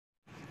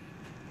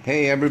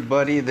Hey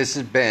everybody, this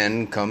is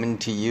Ben coming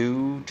to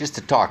you just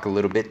to talk a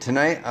little bit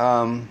tonight.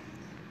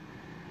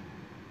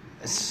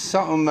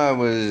 Something I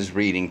was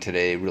reading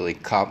today really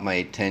caught my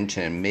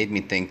attention and made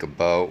me think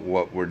about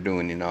what we're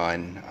doing.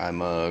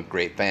 I'm a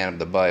great fan of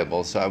the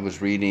Bible, so I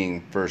was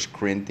reading 1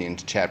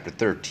 Corinthians chapter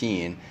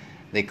 13.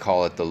 They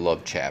call it the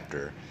love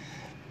chapter.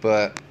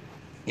 But,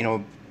 you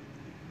know,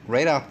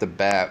 right off the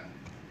bat,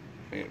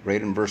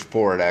 right in verse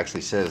 4, it actually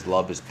says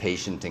love is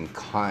patient and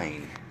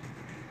kind.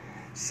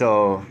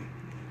 So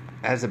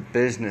as a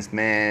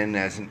businessman,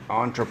 as an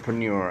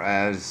entrepreneur,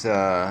 as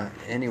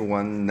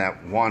anyone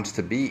that wants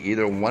to be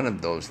either one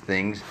of those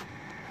things,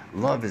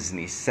 love is an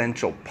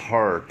essential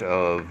part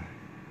of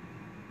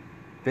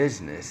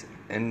business.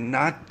 And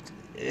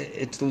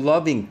it's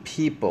loving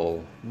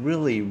people,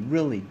 really,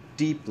 really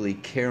deeply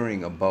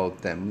caring about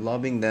them,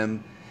 loving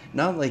them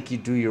not like you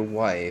do your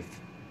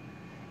wife,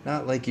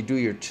 not like you do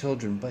your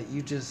children, but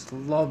you just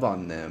love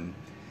on them.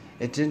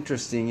 It's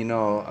interesting,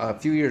 a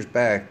few years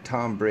back,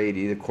 Tom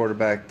Brady, the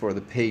quarterback for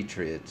the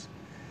Patriots,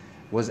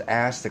 was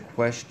asked a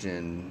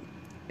question,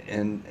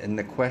 and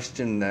the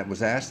question that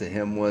was asked of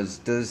him was,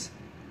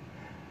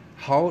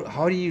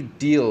 how do you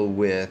deal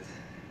with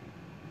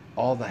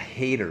all the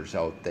haters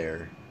out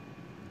there?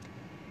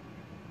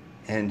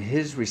 And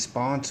his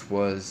response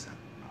was,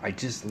 I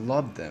just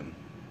love them.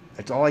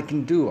 That's all I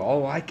can do.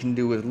 All I can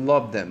do is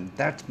love them.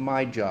 That's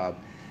my job.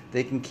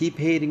 They can keep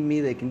hating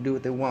me, they can do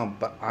what they want,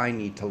 but I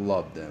need to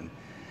love them.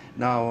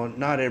 Now,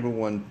 not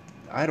everyone,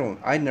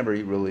 I never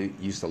really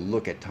used to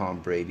look at Tom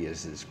Brady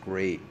as this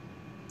great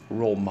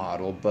role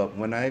model, but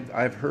when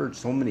I've heard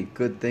so many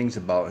good things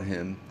about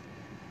him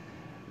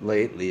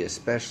lately,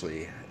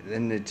 especially,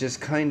 and it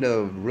just kind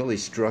of really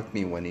struck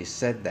me when he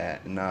said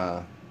that, and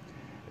it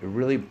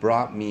really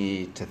brought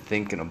me to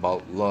thinking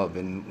about love.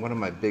 And one of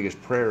my biggest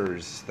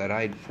prayers that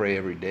I pray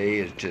every day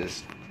is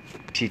just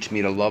teach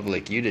me to love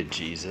like you did,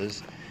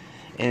 Jesus.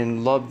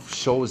 And love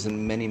shows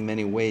in many,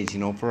 many ways.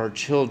 For our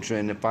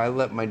children, if I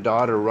let my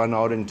daughter run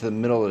out into the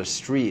middle of the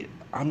street,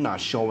 I'm not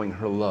showing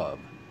her love.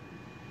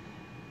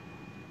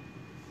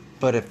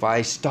 But if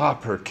I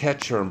stop her,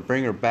 catch her, and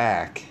bring her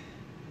back,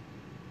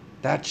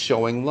 that's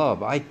showing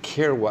love. I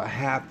care what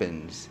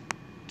happens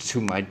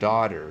to my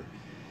daughter.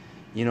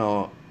 In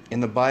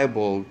the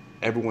Bible,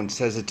 everyone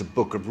says it's a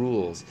book of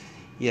rules.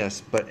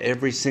 Yes, but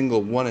every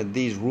single one of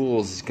these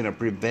rules is going to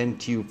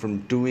prevent you from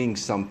doing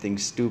something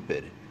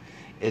stupid.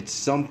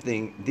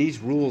 These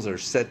rules are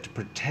set to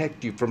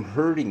protect you from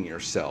hurting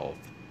yourself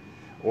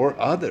or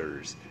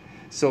others.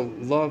 So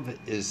love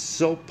is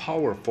so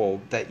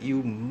powerful that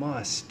you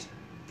must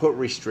put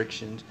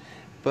restrictions,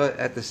 but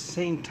at the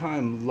same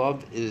time,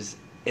 love is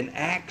an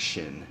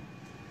action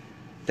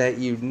that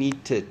you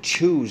need to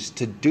choose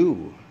to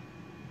do.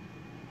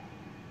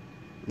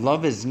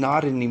 Love is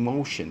not an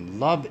emotion.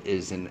 Love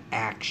is an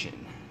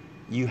action.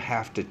 You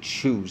have to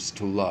choose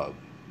to love.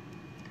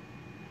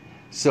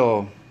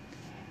 So,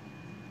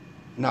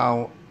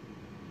 now,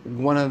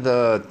 one of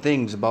the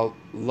things about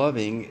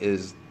loving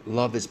is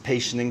love is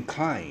patient and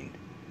kind.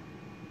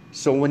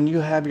 So when you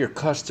have your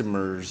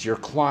customers, your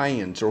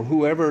clients, or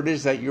whoever it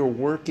is that you're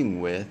working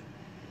with,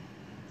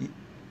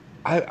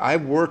 I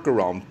work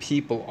around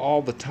people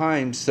all the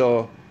time,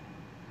 so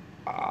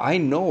I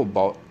know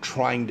about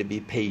trying to be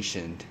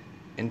patient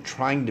and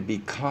trying to be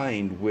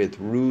kind with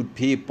rude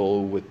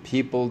people, with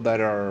people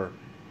that are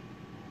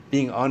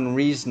being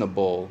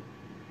unreasonable.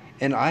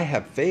 And I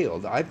have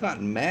failed. I've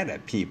gotten mad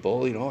at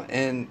people,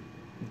 and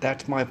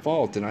that's my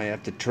fault, and I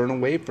have to turn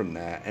away from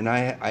that. And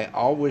I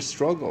always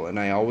struggle, and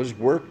I always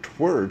work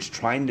towards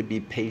trying to be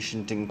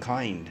patient and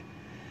kind.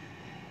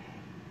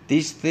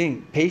 These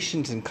things,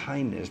 patience and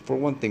kindness, for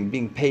one thing,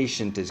 being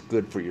patient is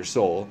good for your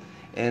soul.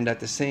 And at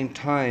the same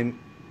time,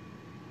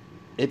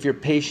 if you're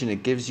patient,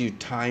 it gives you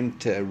time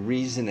to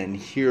reason and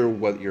hear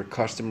what your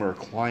customer or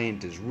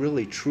client is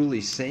really,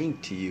 truly saying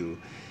to you.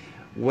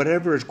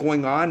 Whatever is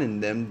going on in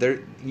them,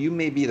 you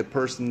may be the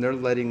person they're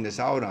letting this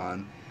out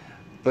on,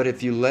 but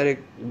if you let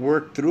it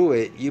work through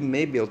it, you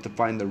may be able to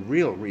find the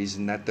real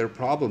reason that their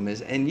problem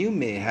is, and you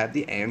may have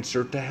the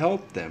answer to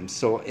help them.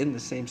 So in the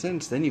same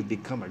sense, then you've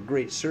become a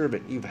great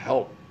servant. You've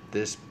helped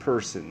this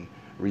person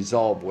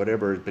resolve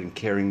whatever has been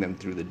carrying them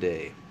through the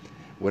day,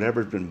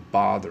 whatever's been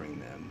bothering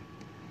them.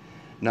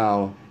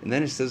 Now, and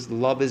then it says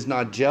love is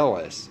not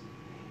jealous.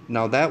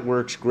 Now that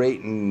works great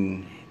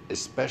in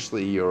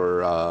especially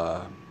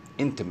your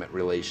intimate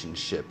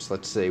relationships,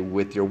 let's say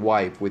with your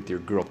wife, with your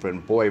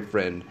girlfriend,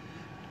 boyfriend,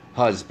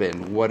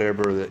 husband,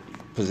 whatever the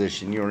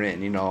position you're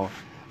in, you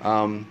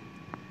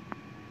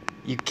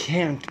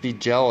can't be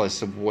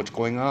jealous of what's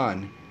going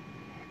on.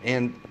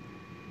 And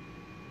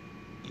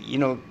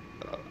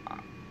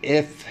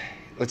if,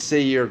 let's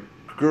say, your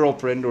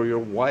girlfriend or your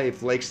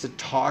wife likes to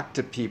talk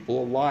to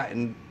people a lot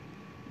and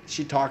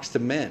she talks to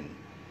men,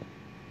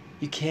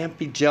 you can't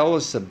be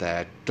jealous of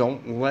that.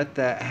 Don't let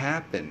that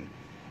happen.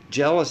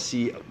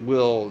 Jealousy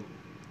will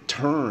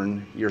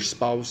turn your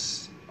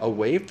spouse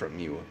away from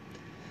you.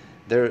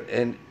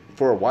 And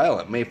for a while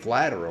it may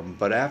flatter them,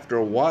 but after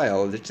a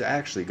while it's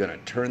actually going to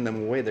turn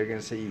them away. They're going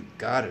to say, you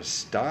got to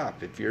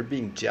stop. If you're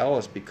being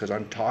jealous because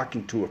I'm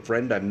talking to a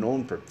friend I've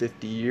known for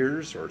 50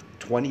 years or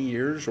 20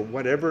 years or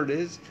whatever it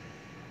is,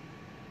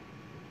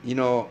 you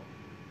know,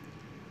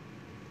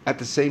 at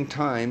the same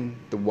time,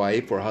 the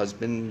wife or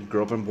husband,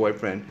 girlfriend,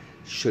 boyfriend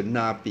should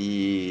not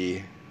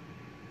be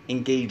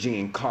engaging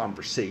in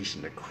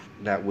conversation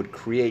that would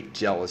create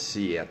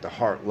jealousy at the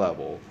heart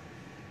level.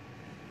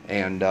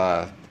 And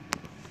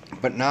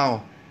but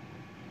now,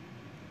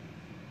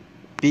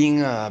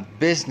 being a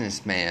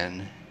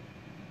businessman,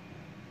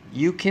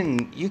 you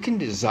can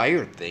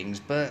desire things,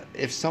 but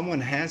if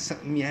someone has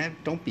something you have,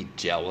 don't be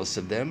jealous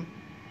of them.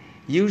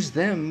 Use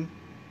them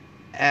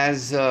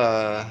as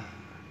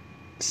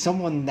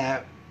someone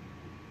that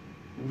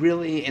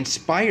really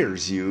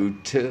inspires you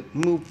to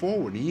move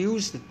forward.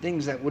 Use the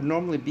things that would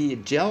normally be a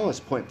jealous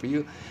point for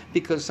you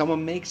because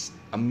someone makes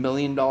 $1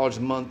 million a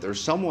month, or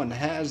someone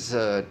has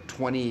a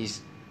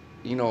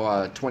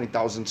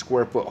 20,000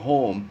 square foot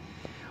home,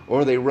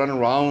 or they run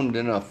around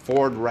in a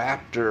Ford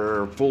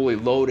Raptor fully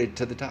loaded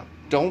to the top.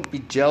 Don't be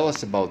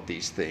jealous about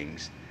these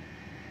things.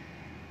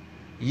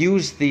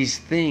 Use these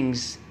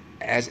things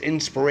as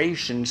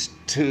inspirations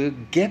to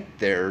get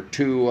there,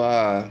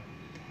 to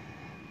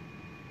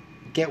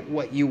get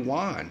what you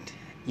want.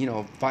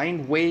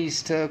 Find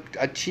ways to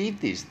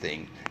achieve these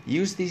things.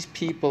 Use these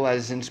people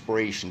as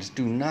inspirations.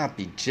 Do not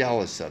be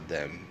jealous of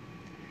them.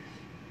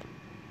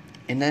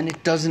 And then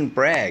it doesn't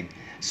brag.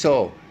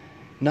 So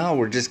now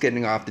we're just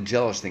getting off the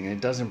jealous thing, and it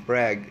doesn't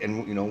brag.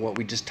 And what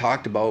we just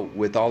talked about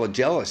with all the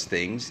jealous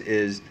things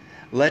is,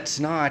 let's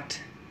not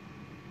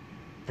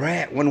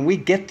brag. When we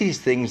get these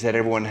things that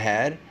everyone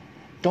had,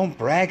 don't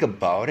brag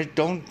about it.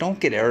 Don't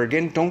get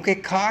arrogant. Don't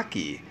get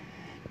cocky.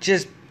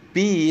 Just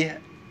be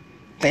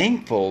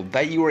thankful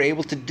that you were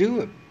able to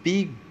do it.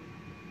 Be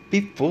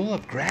full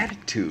of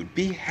gratitude.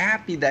 Be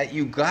happy that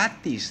you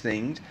got these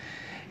things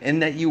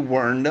and that you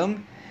earned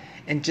them.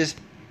 And just,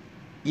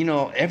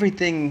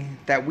 everything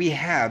that we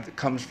have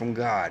comes from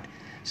God.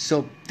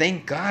 So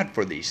thank God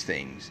for these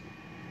things.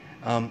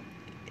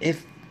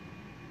 If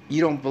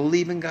you don't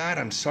believe in God,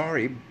 I'm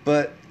sorry,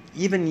 but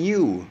even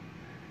you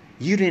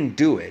didn't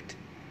do it.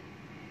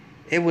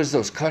 It was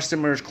those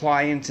customers,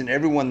 clients, and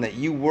everyone that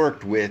you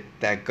worked with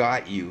that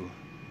bought you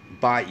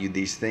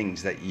these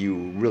things that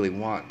you really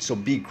want. So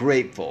be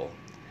grateful.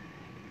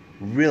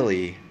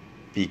 Really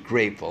be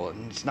grateful.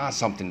 And it's not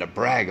something to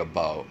brag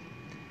about.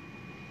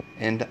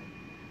 And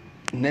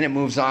then it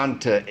moves on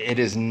to, it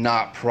is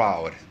not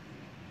proud.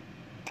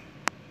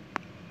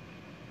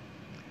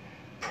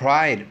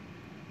 Pride,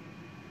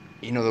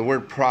 the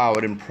word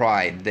proud and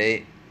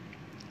pride,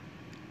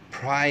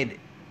 pride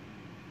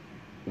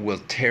will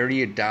tear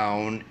you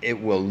down.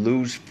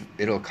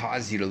 It'll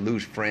cause you to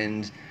lose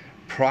friends.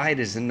 Pride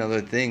is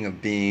another thing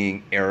of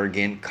being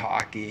arrogant,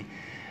 cocky.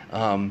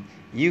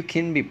 You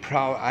can be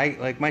proud.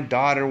 Like my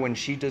daughter, when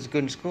she does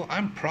good in school,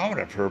 I'm proud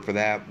of her for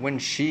that. When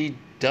she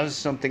does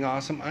something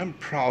awesome, I'm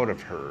proud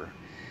of her.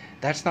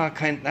 That's not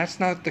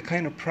the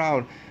kind of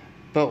proud.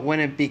 But when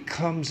it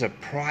becomes a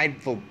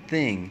prideful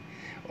thing,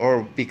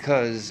 or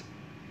because,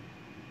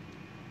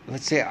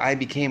 let's say I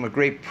became a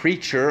great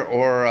preacher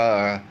or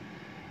a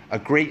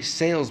great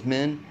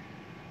salesman,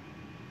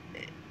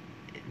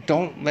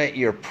 don't let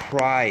your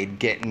pride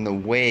get in the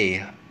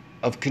way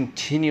of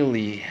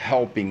continually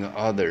helping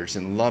others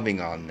and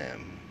loving on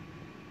them.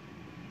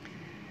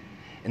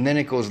 And then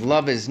it goes,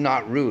 love is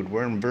not rude.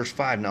 We're in verse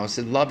 5 now. It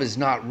says, love is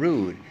not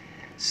rude.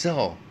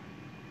 So,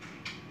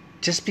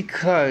 just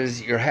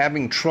because you're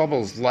having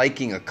troubles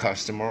liking a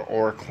customer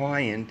or a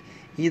client,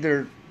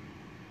 either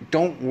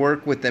don't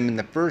work with them in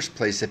the first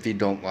place if you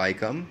don't like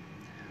them,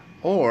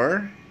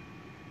 or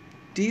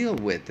deal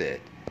with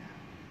it.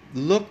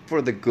 Look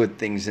for the good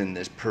things in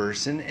this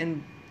person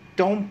and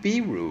don't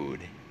be rude.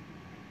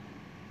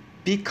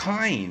 Be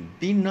kind,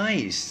 be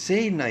nice,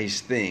 say nice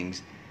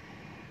things.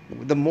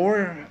 The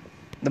more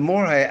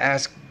I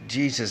ask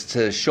Jesus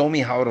to show me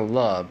how to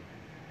love,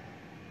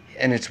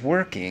 and it's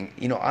working.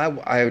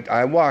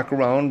 I walk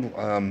around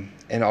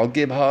and I'll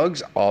give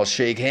hugs, I'll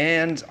shake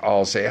hands,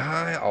 I'll say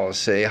hi, I'll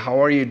say how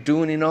are you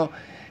doing,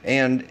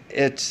 and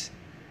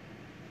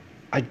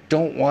I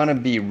don't want to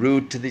be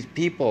rude to these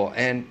people,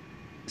 and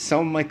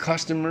some of my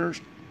customers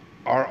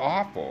are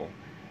awful.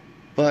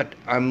 But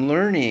I'm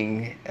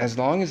learning, as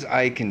long as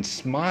I can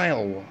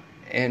smile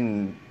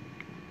and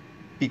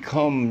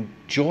become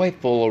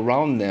joyful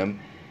around them,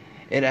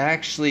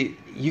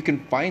 you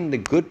can find the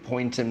good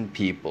points in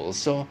people.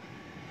 So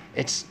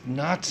it's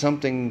not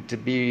something to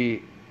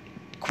be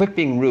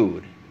being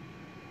rude.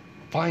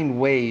 Find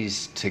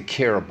ways to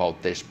care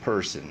about this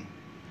person.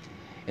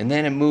 And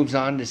then it moves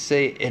on to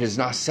say it is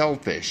not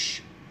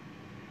selfish.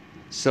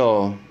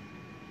 So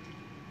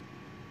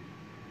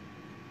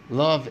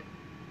love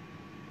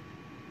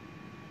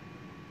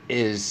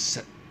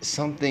is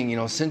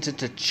something, since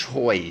it's a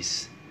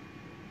choice,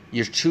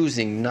 you're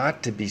choosing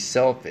not to be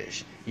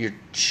selfish. You're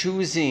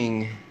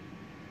choosing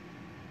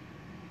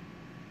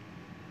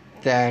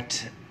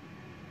that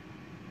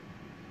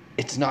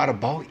it's not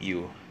about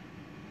you.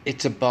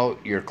 It's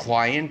about your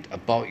client,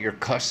 about your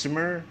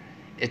customer.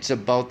 It's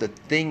about the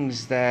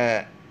things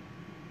that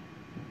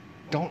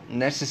don't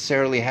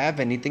necessarily have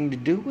anything to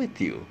do with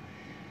you.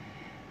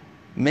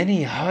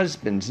 Many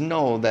husbands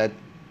know that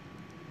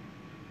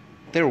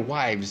their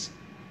wives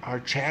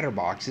are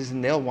chatterboxes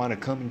and they'll want to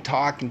come and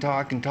talk and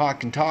talk and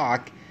talk and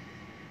talk.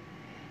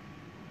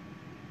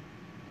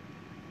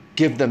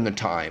 Give them the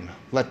time.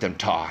 Let them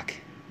talk.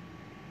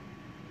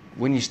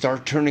 When you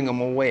start turning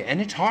them away,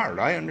 and it's hard,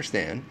 I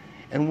understand.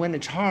 And when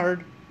it's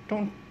hard,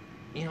 don't,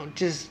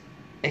 just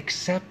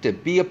accept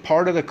it. Be a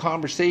part of the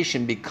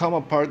conversation. Become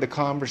a part of the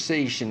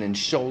conversation and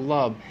show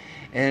love.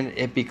 And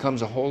it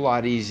becomes a whole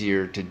lot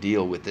easier to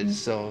deal with it.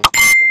 So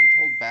don't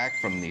hold back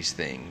from these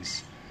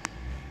things.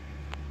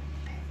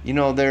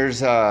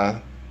 There's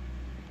another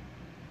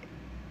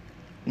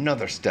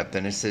step.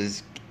 Then it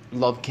says,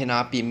 love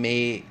cannot be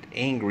made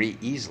angry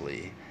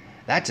easily.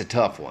 That's a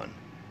tough one.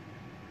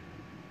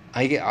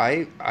 I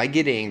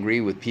get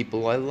angry with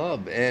people I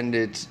love, and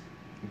it's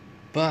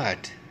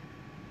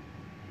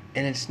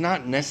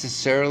not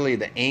necessarily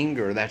the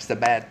anger that's the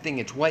bad thing.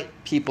 It's what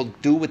people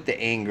do with the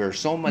anger.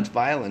 So much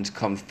violence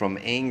comes from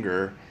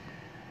anger.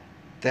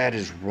 That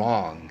is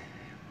wrong.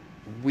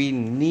 We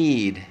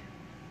need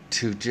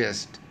to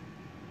just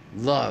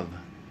love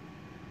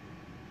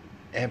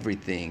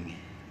everything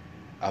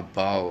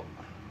about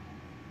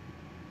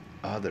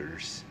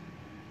others.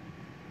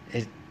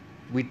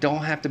 We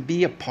don't have to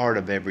be a part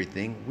of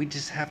everything. We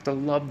just have to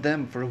love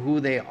them for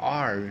who they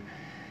are.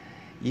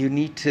 You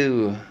need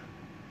to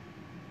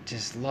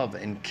just love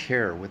and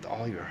care with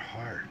all your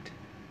heart.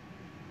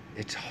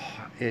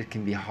 It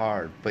can be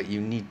hard, but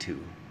you need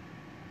to.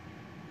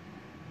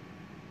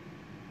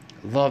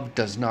 Love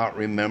does not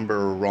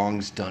remember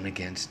wrongs done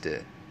against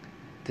it.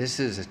 This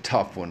is a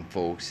tough one,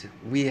 folks.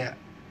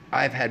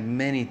 I've had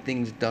many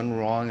things done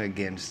wrong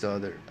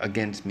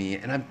against me,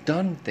 and I've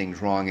done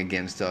things wrong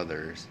against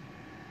others.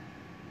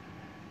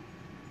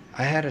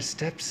 I had a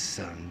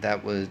stepson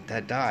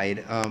that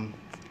died,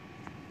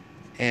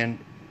 and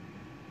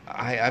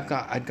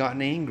I'd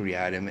gotten angry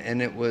at him,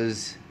 and it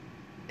was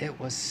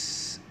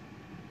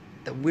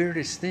the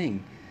weirdest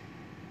thing.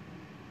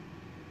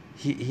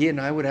 He and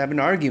I would have an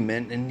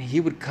argument, and he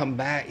would come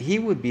back. He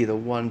would be the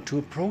one to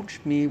approach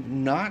me,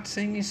 not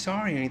saying he's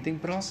sorry or anything,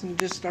 but also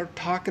just start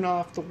talking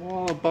off the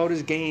wall about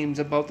his games,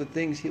 about the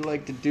things he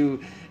liked to do,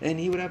 and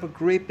he would have a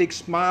great big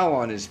smile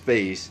on his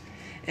face.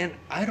 And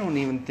I don't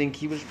even think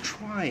he was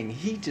trying.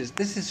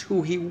 This is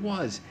who he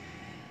was.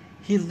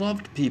 He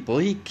loved people.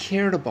 He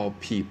cared about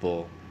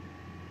people.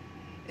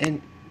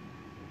 And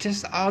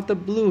just out of the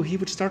blue, he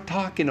would start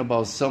talking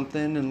about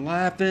something and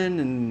laughing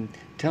and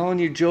telling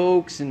you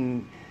jokes,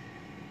 and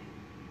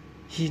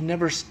he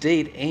never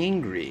stayed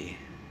angry.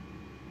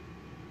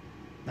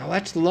 Now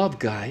that's love,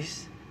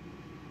 guys.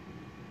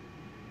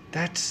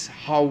 That's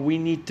how we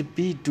need to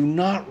be. Do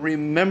not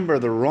remember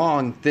the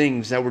wrong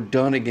things that were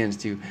done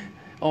against you.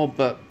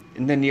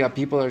 And then you got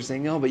people that are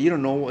saying, but you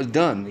don't know what was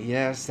done.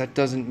 Yes, that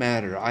doesn't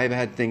matter. I've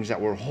had things that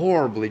were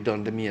horribly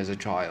done to me as a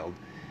child.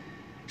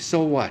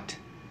 So what?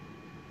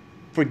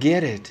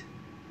 Forget it.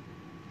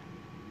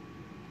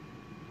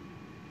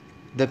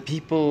 The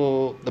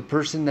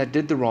person that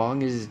did the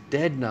wrong is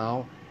dead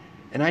now,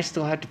 and I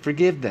still have to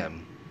forgive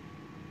them.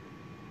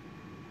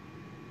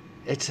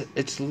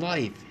 It's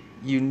life.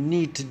 You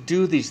need to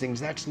do these things.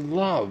 That's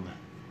love.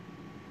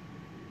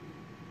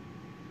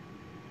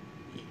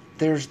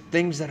 There's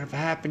things that have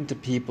happened to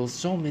people,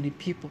 so many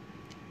people.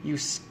 You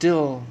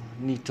still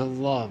need to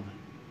love.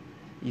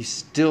 You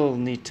still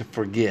need to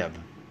forgive.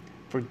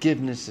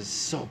 Forgiveness is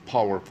so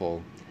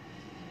powerful.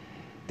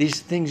 These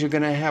things, you're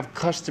going to have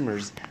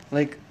customers.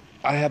 Like,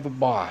 I have a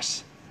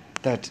boss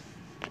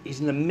he's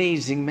an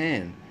amazing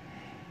man.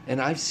 And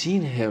I've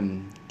seen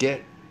him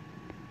get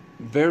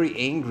very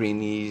angry,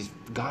 and he's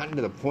gotten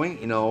to the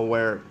point,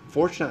 where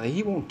fortunately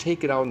he won't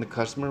take it out on the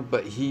customer,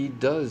 but he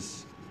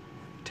does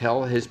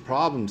tell his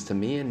problems to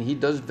me, and he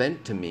does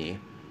vent to me.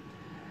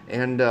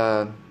 And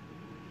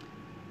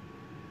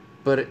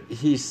but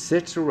he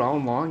sits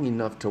around long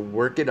enough to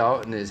work it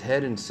out in his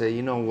head and say,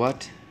 you know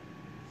what?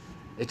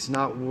 It's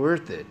not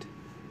worth it.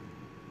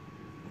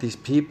 These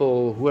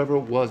people, whoever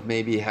it was,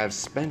 maybe have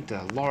spent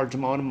a large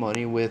amount of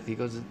money with. He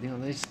goes,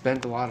 they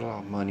spent a lot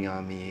of money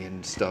on me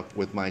and stuff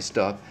with my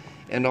stuff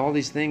and all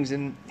these things.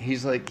 And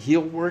he's like,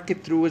 he'll work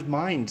it through his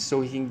mind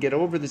so he can get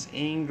over this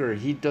anger.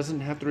 He doesn't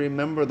have to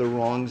remember the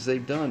wrongs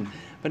they've done.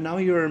 But now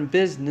you're in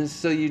business,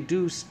 so you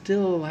do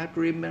still have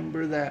to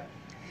remember that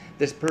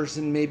this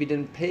person maybe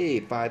didn't pay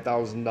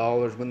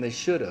 $5,000 when they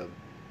should have.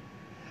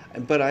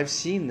 But I've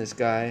seen this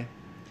guy.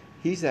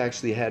 He's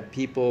actually had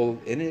people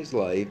in his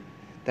life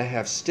that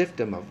have stiffed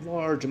him of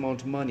large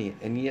amounts of money,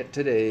 and yet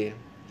today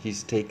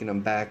he's taken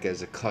them back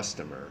as a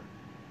customer.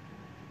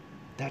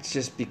 That's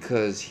just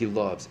because he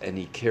loves and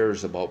he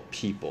cares about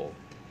people,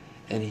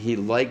 and he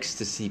likes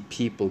to see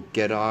people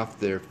get on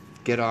their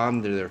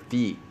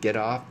feet, get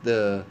off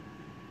the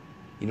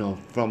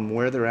from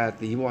where they're at.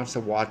 He wants to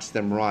watch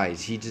them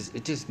rise.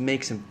 It just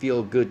makes him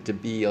feel good to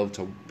be able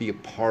to be a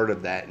part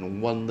of that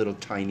in one little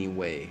tiny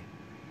way.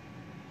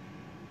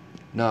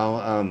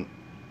 Now,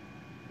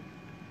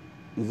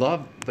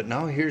 love, but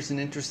now here's an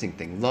interesting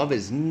thing. Love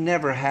is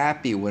never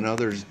happy when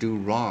others do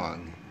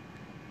wrong,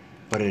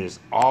 but it is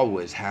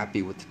always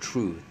happy with the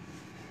truth.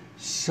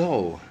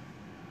 So,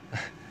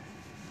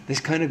 this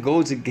kind of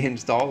goes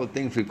against all the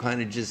things we've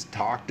kind of just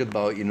talked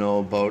about,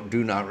 about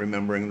do not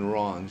remembering the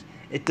wrongs.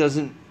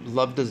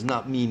 Love does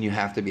not mean you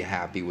have to be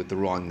happy with the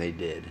wrong they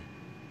did.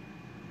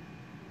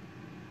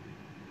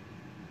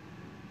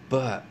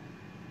 But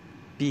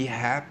be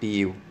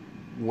happy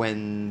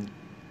when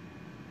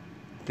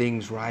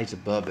things rise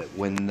above it.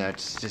 When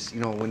that's just,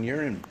 when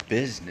you're in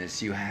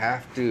business, you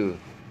have to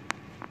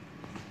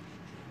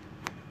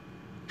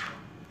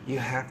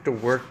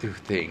work through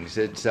things.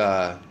 It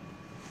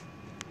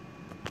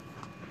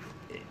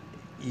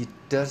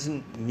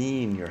doesn't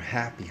mean you're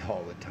happy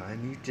all the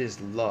time. You just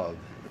love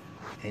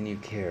and you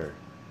care.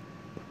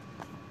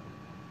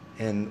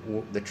 And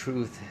the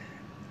truth,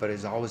 but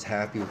is always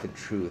happy with the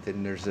truth.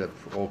 And there's an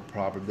old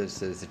proverb that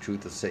says the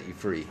truth will set you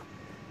free.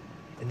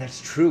 And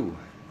that's true.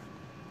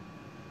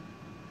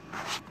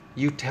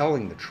 You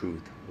telling the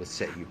truth will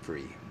set you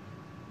free.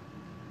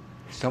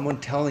 Someone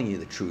telling you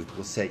the truth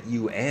will set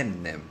you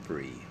and them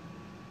free.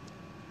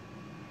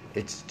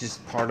 It's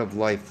just part of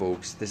life,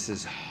 folks. This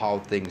is how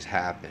things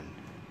happen.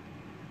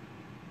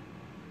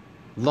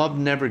 Love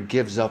never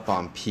gives up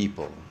on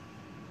people.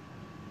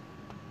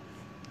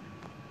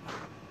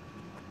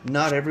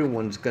 Not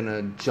everyone's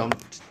gonna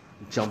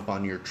jump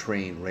on your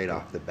train right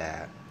off the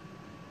bat.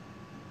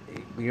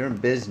 When you're in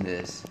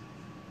business,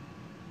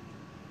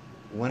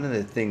 one of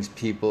the things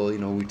people,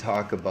 we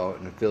talk about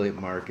in affiliate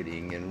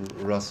marketing, and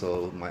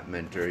Russell, my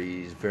mentor,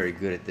 he's very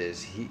good at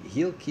this.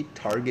 He'll keep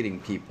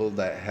targeting people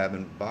that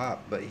haven't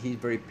bought, but he's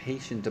very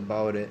patient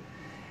about it,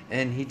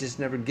 and he just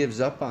never gives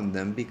up on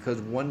them,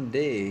 because one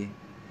day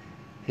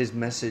his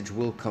message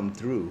will come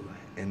through,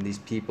 and these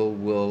people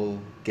will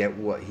get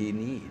what he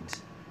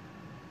needs,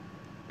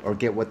 or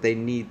get what they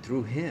need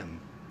through him.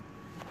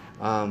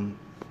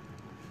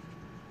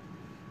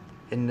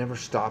 It never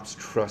stops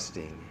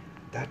trusting.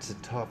 That's a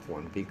tough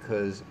one,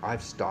 because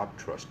I've stopped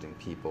trusting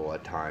people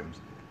at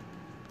times.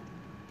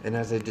 And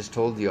as I just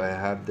told you, I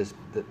have this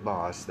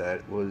boss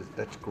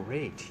that's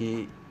great.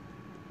 He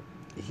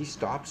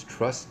stops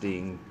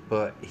trusting,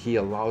 but he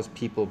allows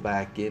people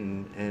back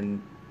in.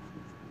 And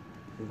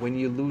when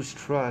you lose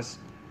trust,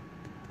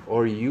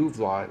 or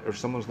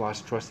someone's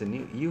lost trust in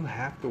you, you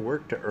have to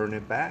work to earn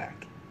it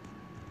back.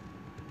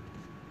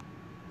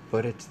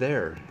 But it's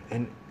there.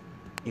 And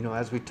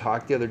as we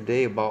talked the other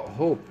day about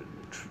hope,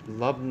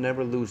 love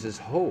never loses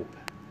hope.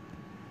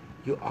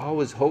 You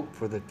always hope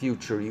for the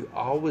future. You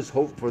always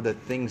hope for the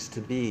things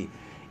to be.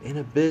 In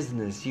a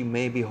business, you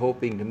may be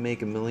hoping to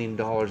make $1 million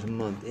a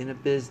month. In a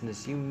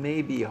business, you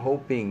may be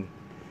hoping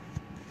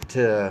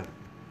to,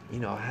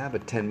 have a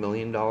 $10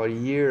 million a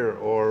year,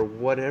 or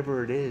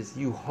whatever it is.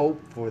 You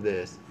hope for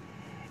this.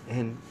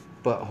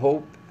 But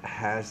hope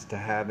has to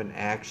have an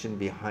action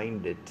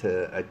behind it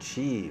to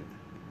achieve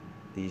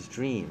these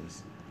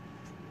dreams.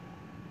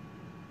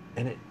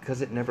 And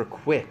because it never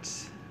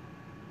quits.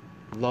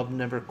 Love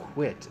never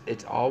quits.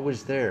 It's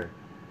always there.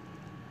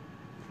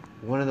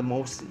 One of the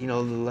most, the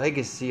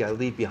legacy I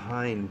leave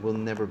behind will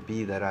never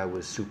be that I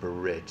was super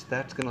rich.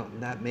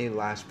 That may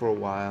last for a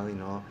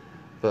while,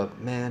 but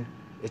man,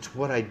 it's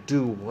what I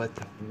do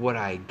with what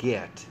I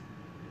get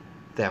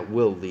that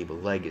will leave a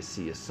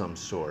legacy of some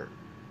sort.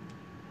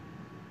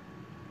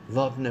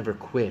 Love never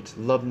quits.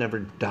 Love never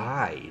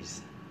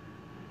dies.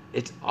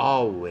 It's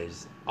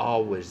always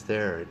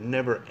there. It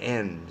never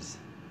ends.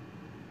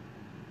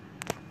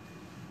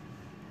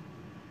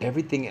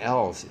 Everything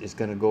else is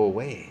going to go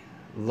away.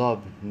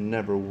 Love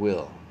never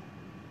will.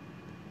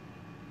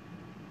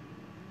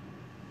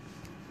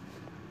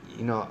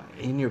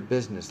 In your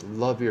business,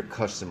 love your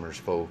customers,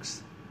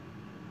 folks.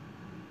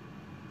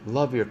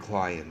 Love your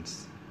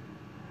clients.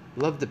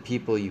 Love the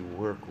people you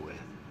work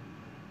with.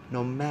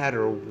 No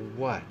matter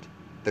what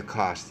the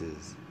cost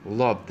is,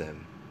 love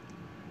them.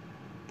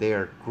 They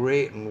are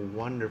great and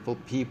wonderful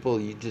people.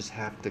 You just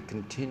have to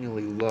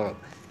continually love.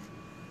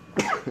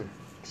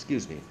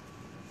 Excuse me.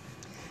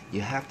 You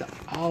have to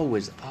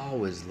always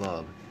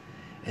love.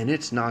 And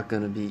it's not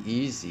going to be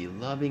easy.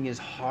 Loving is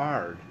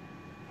hard.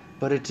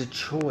 But it's a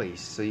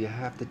choice. So you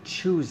have to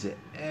choose it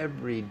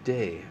every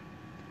day.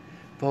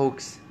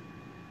 Folks,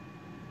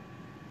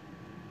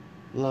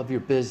 love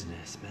your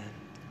business, man.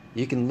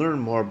 You can learn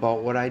more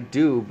about what I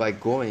do by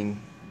going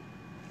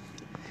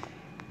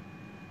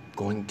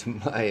to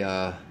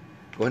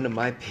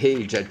my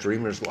page at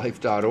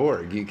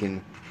dreamerslife.org. You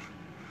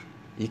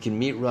can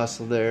meet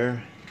Russell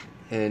there,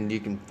 and you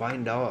can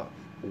find out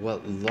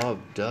what love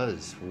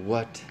does,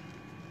 what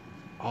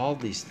all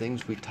these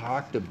things we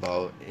talked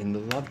about in the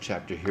love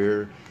chapter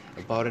here,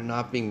 about it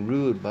not being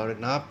rude, about it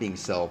not being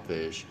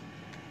selfish,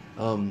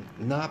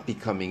 not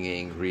becoming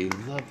angry,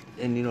 love,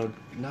 and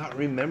not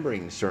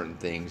remembering certain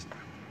things.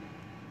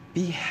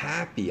 Be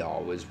happy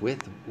always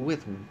with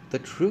the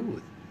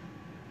truth.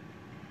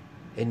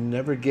 It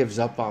never gives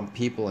up on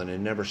people, and it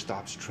never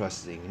stops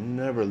trusting. It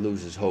never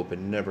loses hope. It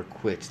never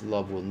quits.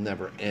 Love will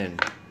never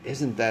end.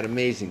 Isn't that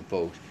amazing,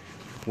 folks?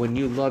 When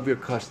you love your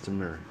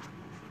customer,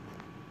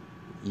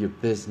 your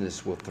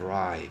business will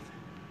thrive.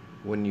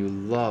 When you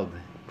love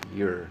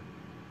your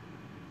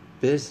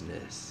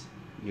business,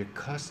 your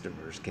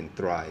customers can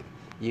thrive.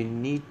 You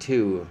need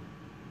to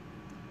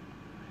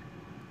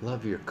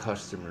love your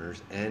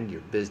customers and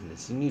your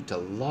business. You need to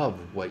love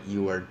what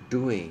you are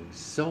doing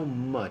so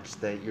much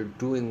that you're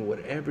doing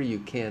whatever you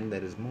can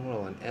that is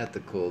moral and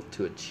ethical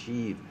to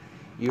achieve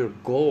your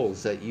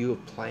goals that you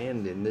have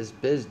planned in this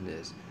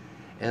business.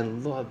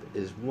 And love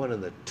is one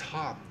of the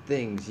top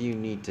things you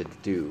need to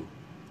do.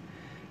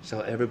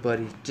 So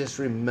everybody, just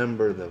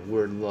remember the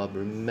word love.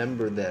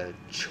 Remember the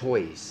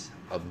choice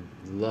of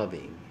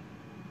loving.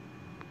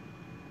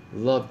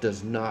 Love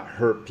does not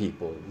hurt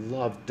people.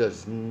 Love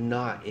does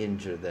not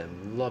injure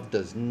them. Love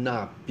does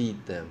not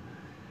beat them.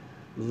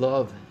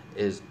 Love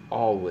is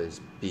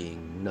always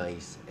being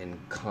nice and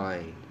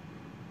kind.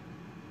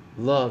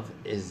 Love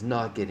is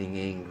not getting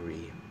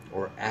angry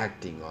or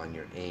acting on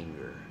your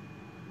anger.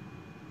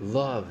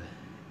 Love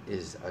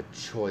is a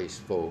choice,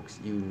 folks.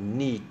 You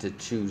need to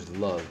choose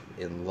love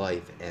in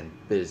life and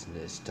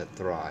business to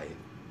thrive.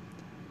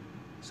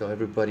 So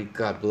everybody,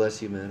 God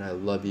bless you, man. I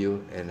love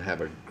you, and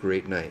have a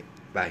great night.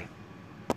 Bye.